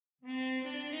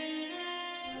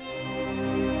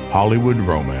Hollywood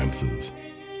Romances.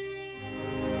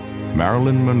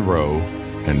 Marilyn Monroe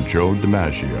and Joe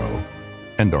DiMaggio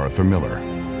and Arthur Miller.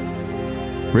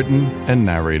 Written and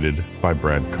narrated by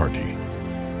Brad Carty.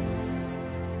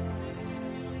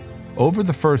 Over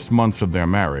the first months of their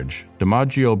marriage,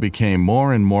 DiMaggio became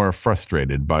more and more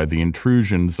frustrated by the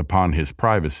intrusions upon his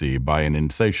privacy by an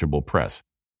insatiable press.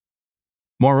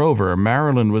 Moreover,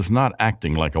 Marilyn was not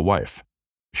acting like a wife.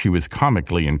 She was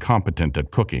comically incompetent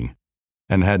at cooking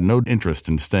and had no interest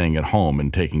in staying at home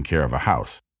and taking care of a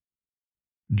house.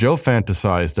 Joe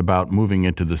fantasized about moving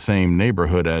into the same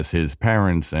neighborhood as his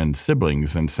parents and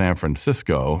siblings in San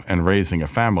Francisco and raising a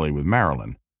family with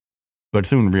Marilyn, but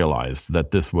soon realized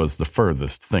that this was the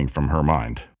furthest thing from her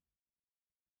mind.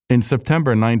 In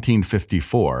September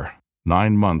 1954,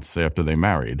 9 months after they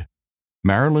married,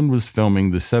 Marilyn was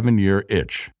filming The 7-Year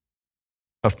Itch.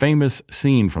 A famous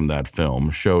scene from that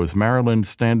film shows Marilyn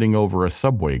standing over a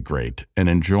subway grate and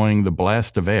enjoying the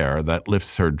blast of air that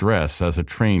lifts her dress as a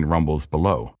train rumbles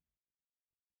below.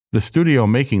 The studio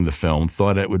making the film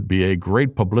thought it would be a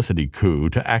great publicity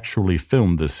coup to actually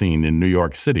film the scene in New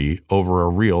York City over a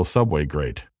real subway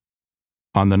grate.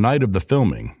 On the night of the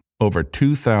filming, over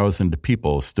 2,000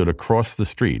 people stood across the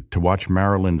street to watch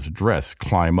Marilyn's dress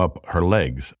climb up her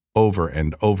legs over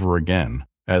and over again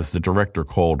as the director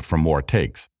called for more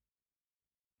takes.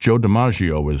 Joe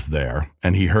DiMaggio was there,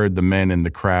 and he heard the men in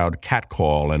the crowd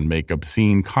catcall and make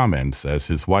obscene comments as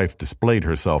his wife displayed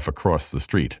herself across the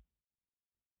street.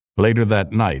 Later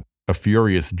that night, a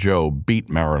furious Joe beat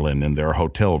Marilyn in their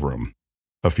hotel room.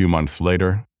 A few months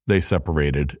later, they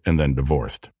separated and then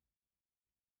divorced.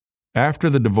 After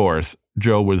the divorce,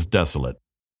 Joe was desolate.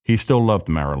 He still loved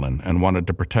Marilyn and wanted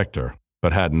to protect her,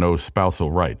 but had no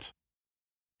spousal rights.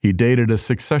 He dated a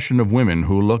succession of women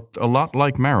who looked a lot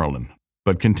like Marilyn,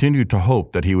 but continued to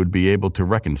hope that he would be able to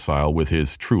reconcile with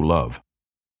his true love.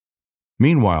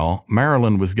 Meanwhile,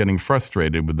 Marilyn was getting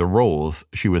frustrated with the roles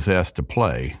she was asked to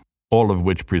play, all of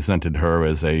which presented her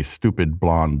as a stupid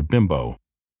blonde bimbo.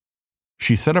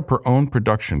 She set up her own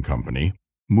production company,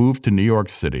 moved to New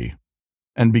York City,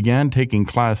 and began taking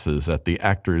classes at the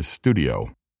Actors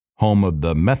Studio, home of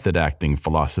the method acting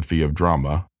philosophy of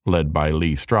drama led by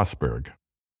Lee Strasberg.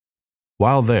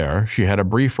 While there, she had a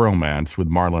brief romance with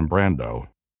Marlon Brando,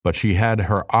 but she had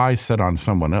her eye set on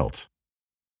someone else.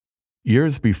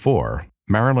 Years before,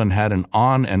 Marilyn had an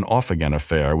on- and off-again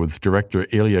affair with director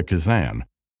Elia Kazan,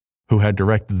 who had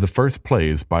directed the first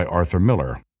plays by Arthur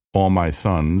Miller, All My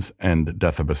Sons and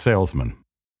Death of a Salesman.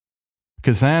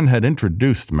 Kazan had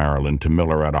introduced Marilyn to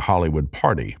Miller at a Hollywood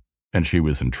party, and she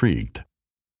was intrigued.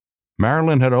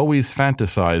 Marilyn had always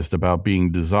fantasized about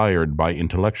being desired by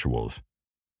intellectuals.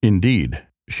 Indeed,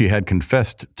 she had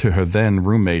confessed to her then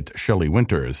roommate Shelley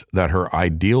Winters that her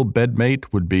ideal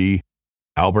bedmate would be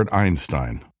Albert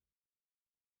Einstein.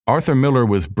 Arthur Miller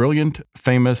was brilliant,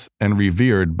 famous, and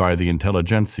revered by the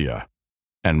intelligentsia,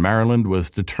 and Marilyn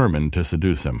was determined to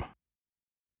seduce him.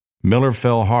 Miller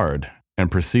fell hard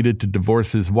and proceeded to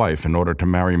divorce his wife in order to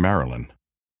marry Marilyn.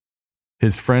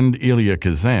 His friend Elia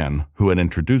Kazan, who had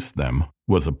introduced them,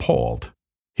 was appalled.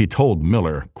 He told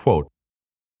Miller, quote,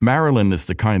 "Marilyn is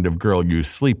the kind of girl you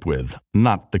sleep with,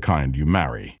 not the kind you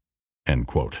marry." End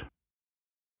quote.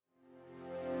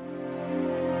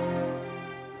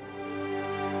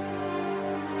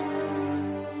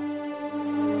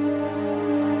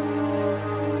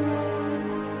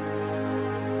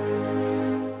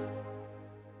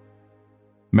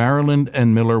 Marilyn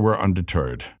and Miller were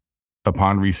undeterred.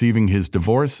 Upon receiving his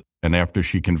divorce, and after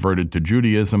she converted to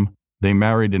Judaism, they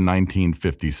married in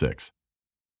 1956.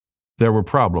 There were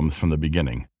problems from the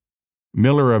beginning.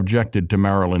 Miller objected to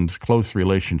Marilyn's close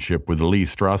relationship with Lee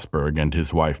Strasberg and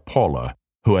his wife Paula,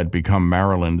 who had become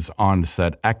Marilyn's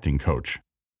on-set acting coach.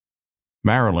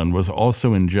 Marilyn was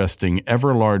also ingesting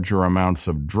ever larger amounts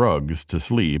of drugs to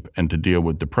sleep and to deal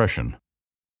with depression.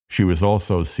 She was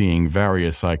also seeing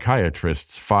various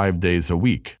psychiatrists 5 days a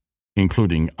week,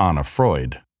 including Anna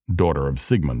Freud, daughter of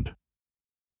Sigmund.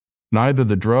 Neither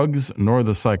the drugs nor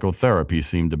the psychotherapy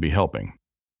seemed to be helping.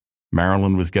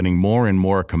 Marilyn was getting more and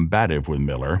more combative with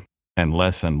Miller and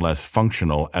less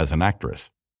functional as an actress.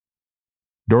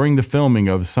 During the filming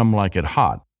of Some Like It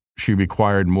Hot, she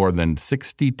required more than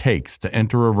 60 takes to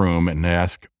enter a room and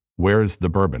ask, "Where's the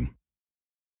bourbon?"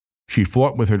 She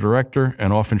fought with her director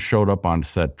and often showed up on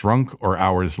set drunk or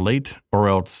hours late, or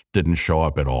else didn't show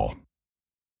up at all.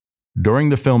 During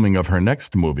the filming of her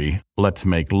next movie, Let's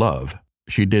Make Love,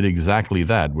 she did exactly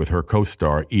that with her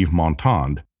co-star Yves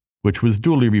Montand, which was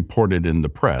duly reported in the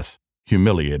press,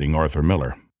 humiliating Arthur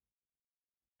Miller.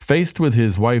 Faced with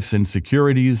his wife's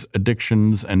insecurities,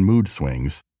 addictions, and mood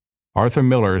swings, Arthur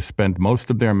Miller spent most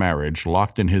of their marriage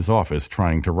locked in his office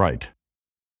trying to write.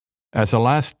 As a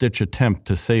last-ditch attempt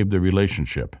to save the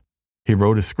relationship, he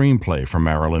wrote a screenplay for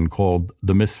Marilyn called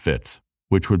The Misfits,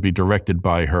 which would be directed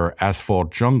by her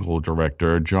Asphalt Jungle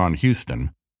director John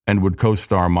Huston and would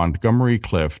co-star Montgomery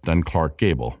Clift and Clark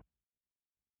Gable.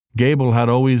 Gable had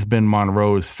always been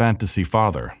Monroe's fantasy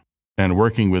father, and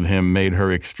working with him made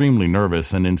her extremely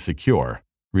nervous and insecure,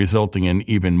 resulting in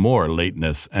even more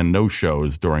lateness and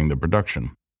no-shows during the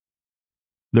production.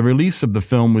 The release of the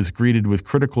film was greeted with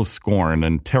critical scorn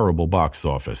and terrible box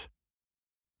office.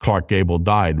 Clark Gable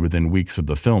died within weeks of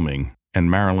the filming,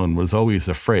 and Marilyn was always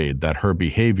afraid that her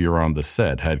behavior on the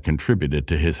set had contributed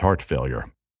to his heart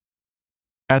failure.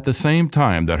 At the same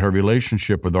time that her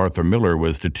relationship with Arthur Miller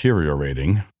was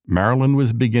deteriorating, Marilyn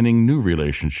was beginning new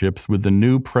relationships with the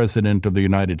new President of the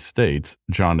United States,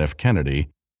 John F. Kennedy,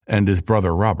 and his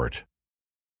brother Robert.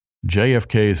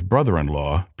 JFK's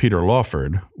brother-in-law, Peter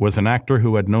Lawford, was an actor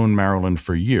who had known Marilyn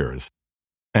for years,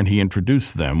 and he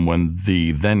introduced them when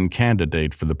the then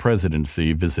candidate for the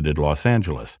presidency visited Los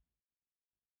Angeles.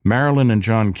 Marilyn and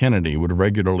John Kennedy would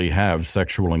regularly have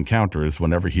sexual encounters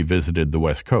whenever he visited the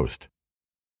West Coast.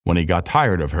 When he got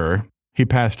tired of her, he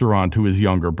passed her on to his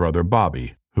younger brother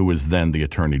Bobby, who was then the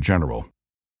Attorney General.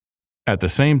 At the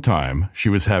same time, she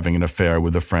was having an affair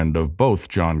with a friend of both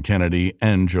John Kennedy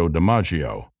and Joe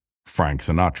DiMaggio, Frank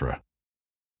Sinatra.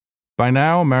 By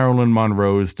now, Marilyn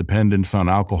Monroe's dependence on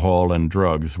alcohol and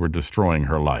drugs were destroying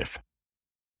her life.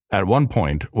 At one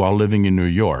point, while living in New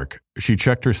York, she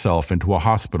checked herself into a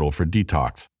hospital for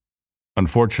detox.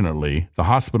 Unfortunately, the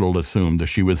hospital assumed that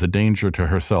she was a danger to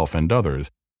herself and others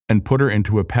and put her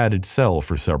into a padded cell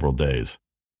for several days.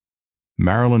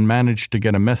 Marilyn managed to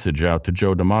get a message out to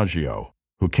Joe DiMaggio,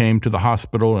 who came to the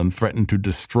hospital and threatened to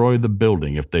destroy the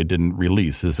building if they didn't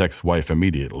release his ex-wife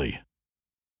immediately.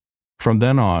 From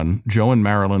then on, Joe and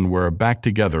Marilyn were back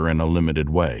together in a limited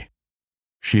way.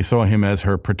 She saw him as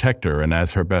her protector and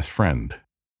as her best friend.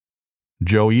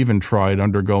 Joe even tried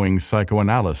undergoing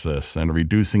psychoanalysis and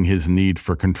reducing his need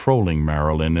for controlling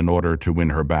Marilyn in order to win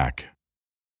her back.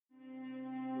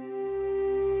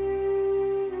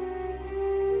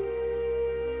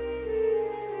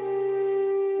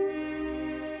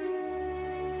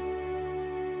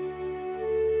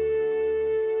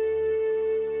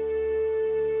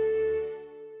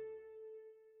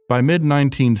 By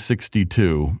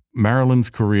mid-1962, Marilyn's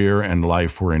career and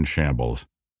life were in shambles.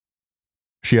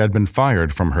 She had been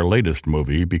fired from her latest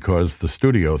movie because the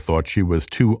studio thought she was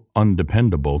too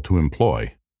undependable to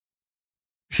employ.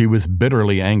 She was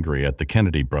bitterly angry at the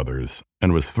Kennedy brothers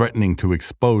and was threatening to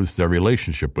expose their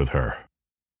relationship with her.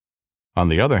 On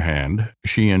the other hand,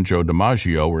 she and Joe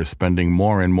DiMaggio were spending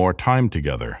more and more time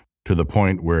together, to the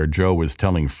point where Joe was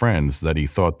telling friends that he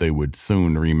thought they would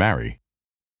soon remarry.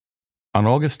 On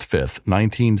August 5,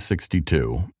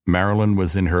 1962, Marilyn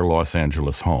was in her Los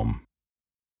Angeles home.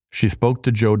 She spoke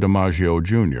to Joe DiMaggio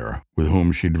Jr., with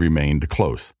whom she'd remained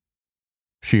close.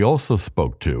 She also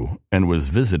spoke to and was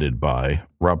visited by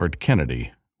Robert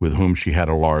Kennedy, with whom she had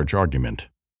a large argument.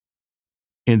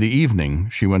 In the evening,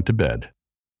 she went to bed.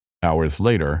 Hours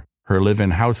later, her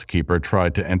live-in housekeeper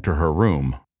tried to enter her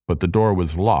room, but the door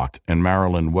was locked and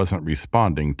Marilyn wasn't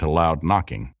responding to loud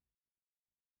knocking.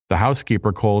 The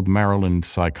housekeeper called Marilyn's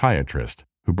psychiatrist,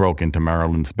 who broke into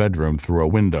Marilyn's bedroom through a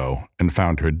window and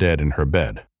found her dead in her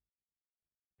bed.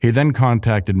 He then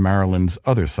contacted Marilyn's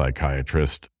other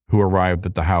psychiatrist, who arrived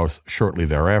at the house shortly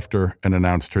thereafter and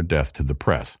announced her death to the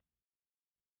press.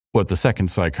 What the second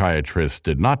psychiatrist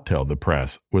did not tell the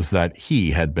press was that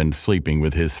he had been sleeping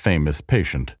with his famous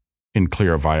patient, in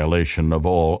clear violation of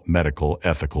all medical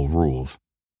ethical rules.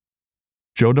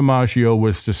 Joe DiMaggio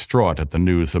was distraught at the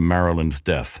news of Marilyn's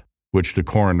death, which the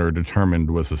coroner determined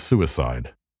was a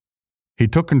suicide. He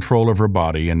took control of her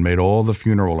body and made all the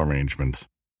funeral arrangements.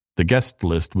 The guest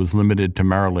list was limited to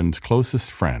Marilyn's closest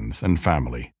friends and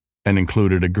family, and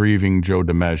included a grieving Joe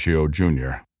DiMaggio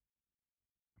Jr.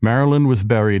 Marilyn was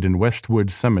buried in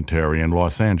Westwood Cemetery in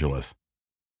Los Angeles.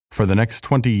 For the next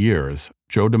 20 years,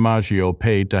 Joe DiMaggio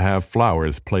paid to have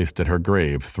flowers placed at her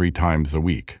grave 3 times a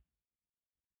week.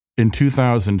 In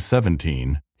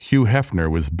 2017, Hugh Hefner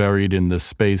was buried in the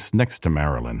space next to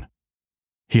Marilyn.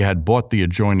 He had bought the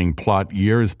adjoining plot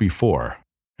years before,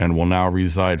 and will now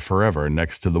reside forever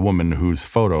next to the woman whose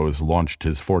photos launched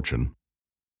his fortune.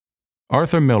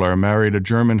 Arthur Miller married a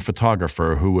German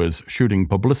photographer who was shooting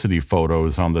publicity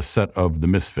photos on the set of The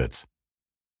Misfits.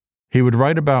 He would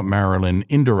write about Marilyn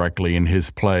indirectly in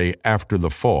his play After the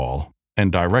Fall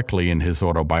and directly in his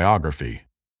autobiography.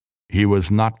 He was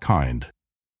not kind.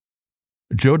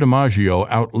 Joe DiMaggio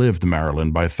outlived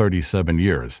Marilyn by 37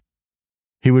 years.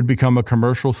 He would become a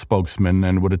commercial spokesman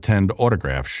and would attend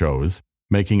autograph shows,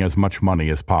 making as much money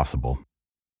as possible.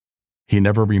 He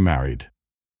never remarried.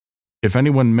 If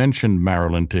anyone mentioned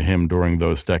Marilyn to him during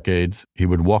those decades, he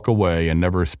would walk away and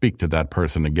never speak to that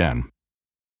person again.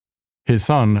 His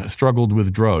son struggled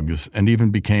with drugs and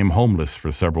even became homeless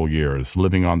for several years,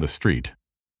 living on the street.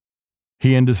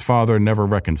 He and his father never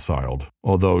reconciled,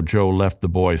 although Joe left the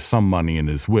boy some money in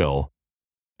his will,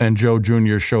 and Joe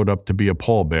Jr. showed up to be a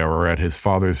pallbearer at his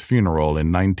father's funeral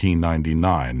in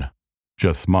 1999,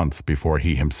 just months before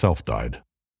he himself died.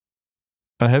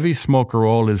 A heavy smoker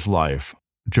all his life,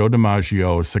 Joe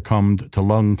DiMaggio succumbed to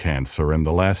lung cancer in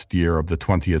the last year of the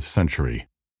 20th century,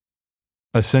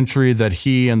 a century that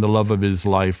he and the love of his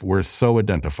life were so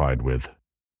identified with.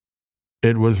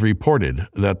 It was reported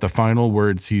that the final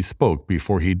words he spoke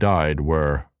before he died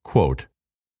were, quote,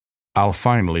 "I'll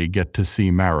finally get to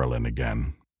see Marilyn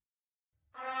again."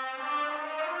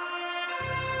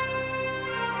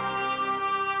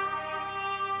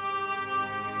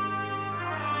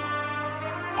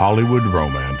 Hollywood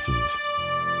Romances.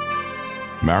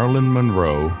 Marilyn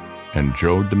Monroe and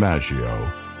Joe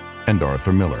DiMaggio and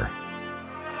Arthur Miller.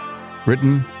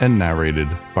 Written and narrated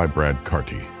by Brad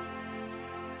Carty.